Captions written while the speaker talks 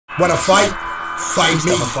Wanna fight? Fight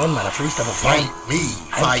me. Freestyle for fun, man. I freestyle for fun. Fight me.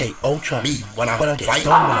 Fight MK Ultra. me. Wanna get fight?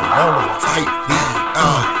 done when I'm rolling. Fight me.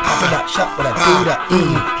 After that shot when I do that.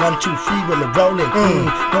 1, 2, 3 when we're rolling.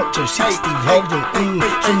 0 to 60 holding.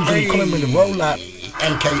 Zoom coming with the rollout.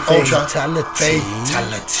 MK Ultra. Fatality.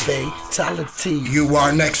 Fatality. Fatality. You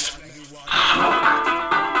are next.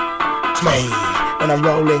 Hey, when I'm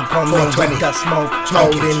rolling, come on with that smoke.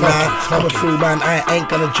 Holding man, I'm a fool man, I ain't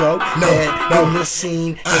gonna joke. Yeah, on the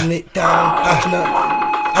scene, getting it down.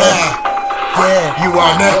 Yeah, You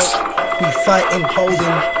are next. we fighting,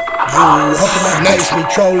 holding. Hopping that place, we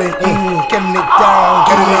trolling. Getting it down,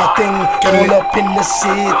 getting that thing. All up in the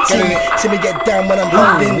city. See me get down when I'm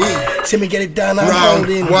holding. See me get it down, I'm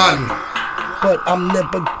holding. Round 1. But I'm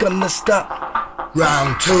never gonna stop.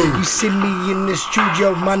 Round 2. You see me in the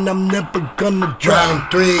studio, man, I'm never gonna drop.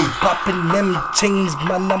 Round 3. Popping them things,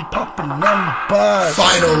 man, I'm popping them bars.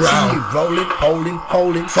 Final round. See me rolling,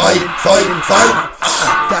 holding, Fight.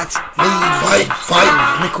 That's me. Fight.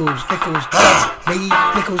 NIKLZ, that's me.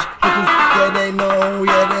 NIKLZ. Yeah, they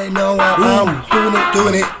know I'm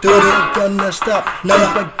doing it. Never gonna stop.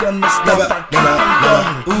 Never gonna stop.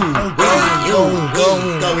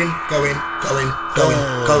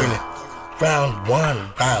 Going. Round 1,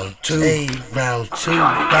 Round 2. round 2,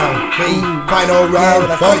 round 3. Final round.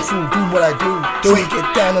 When I Fight. do what I do. Do it. it.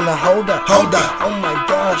 Get down and I hold that. Hold that. Oh my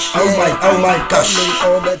gosh. Oh my gosh.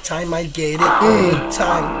 All the time I get it. All the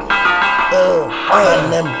time. Oh, and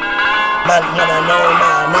them. Man, wanna know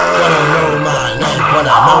my name. Wanna know my name.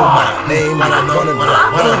 Wanna know my name. Wanna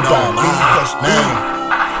know my name.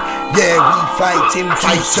 Yeah, we fighting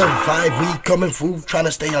to survive. We coming through, trying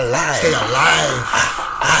to stay alive. Stay alive.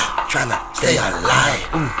 Tryna stay alive.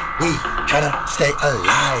 We tryna stay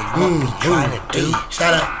alive. What we tryna do?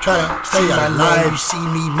 Tryna stay See my alive. life, you see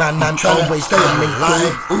me, man. I'm Tryna always stay coming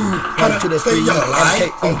alive. through. Come to the Stay studio, alive.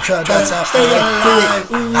 MK Ultra, Tryna that's how stay I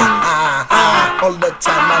do alive. it. All the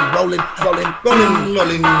time I'm rolling.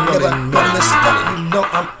 Never gonna stop. You know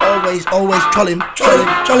I'm always trolling.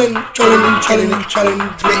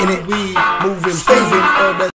 Spitting it, moving all the